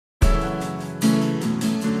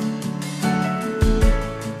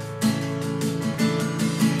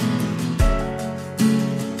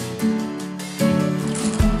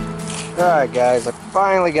Alright guys, I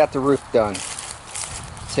finally got the roof done.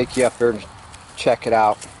 Take you up there and check it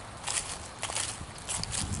out.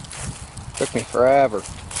 Took me forever.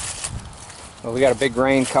 Well, we got a big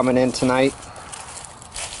rain coming in tonight.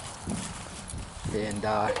 And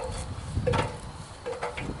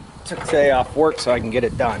took today off work so I can get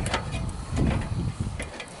it done.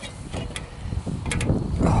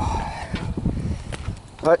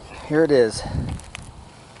 But here it is.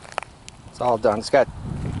 It's all done. It's got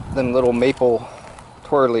them little maple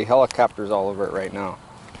twirly helicopters all over it right now.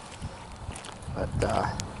 But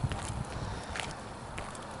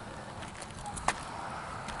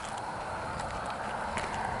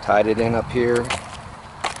tied it in up here.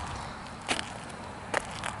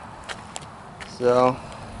 So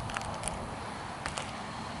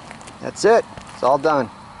that's it. It's all done.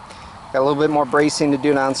 Got a little bit more bracing to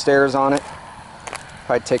do downstairs on it.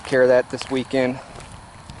 Probably take care of that this weekend.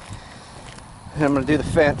 And I'm going to do the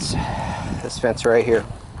fence. This fence right here.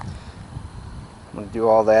 I'm going to do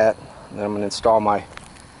all that. And then I'm going to install my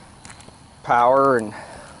power and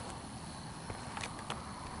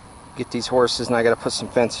get these horses. And I got to put some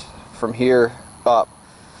fence from here up.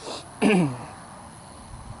 And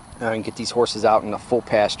get these horses out in a full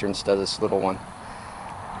pasture instead of this little one.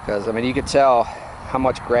 Because, I mean, you can tell how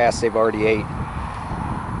much grass they've already ate.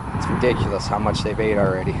 It's ridiculous how much they've ate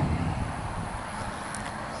already.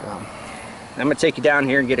 So, I'm going to take you down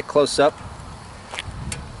here and get a close-up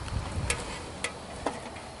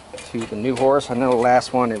to the new horse. I know the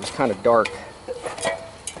last one, it was kind of dark.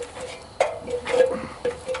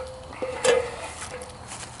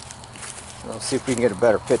 Let's see if we can get a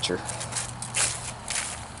better picture.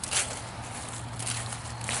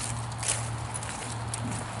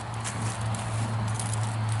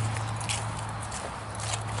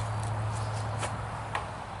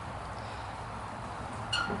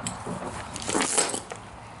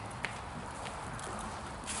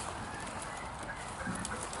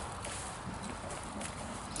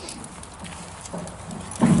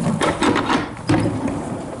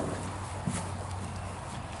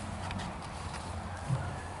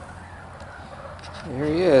 There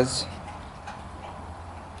he is.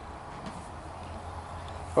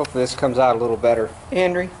 Hopefully this comes out a little better.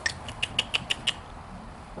 Henry.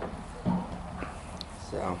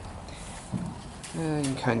 So, you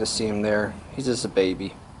can kind of see him there. He's just a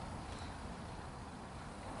baby.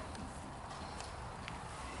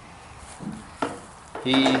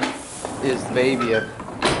 He is the baby of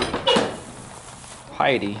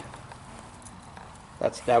Heidi.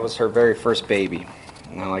 That was her very first baby.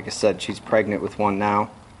 Now, like I said, she's pregnant with one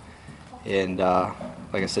now, and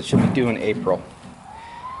like I said, she'll be due in April.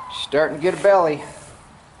 She's starting to get a belly.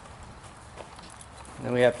 And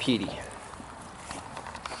then we have Petey.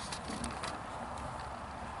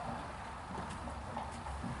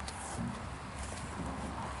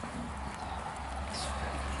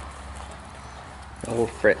 Little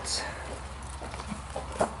Fritz.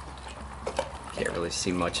 Can't really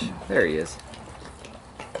see much. There he is.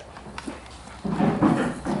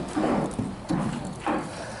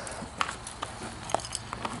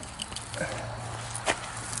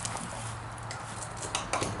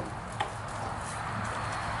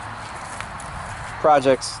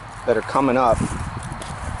 Projects that are coming up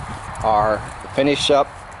are to finish up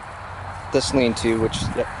this lean-to, which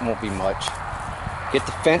won't be much. Get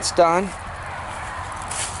the fence done.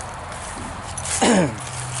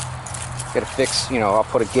 Gotta fix, I'll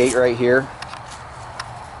put a gate right here,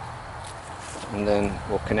 and then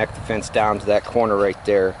we'll connect the fence down to that corner right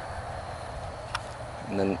there,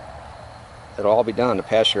 and then it'll all be done. The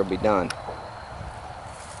pasture will be done.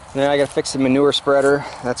 Then I gotta fix the manure spreader.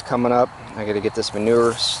 That's coming up. I gotta get this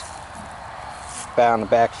manure on the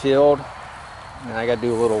back field, and I gotta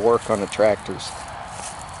do a little work on the tractors.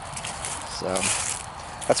 So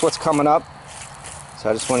that's what's coming up. So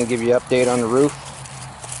I just want to give you an update on the roof.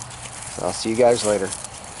 So I'll see you guys later.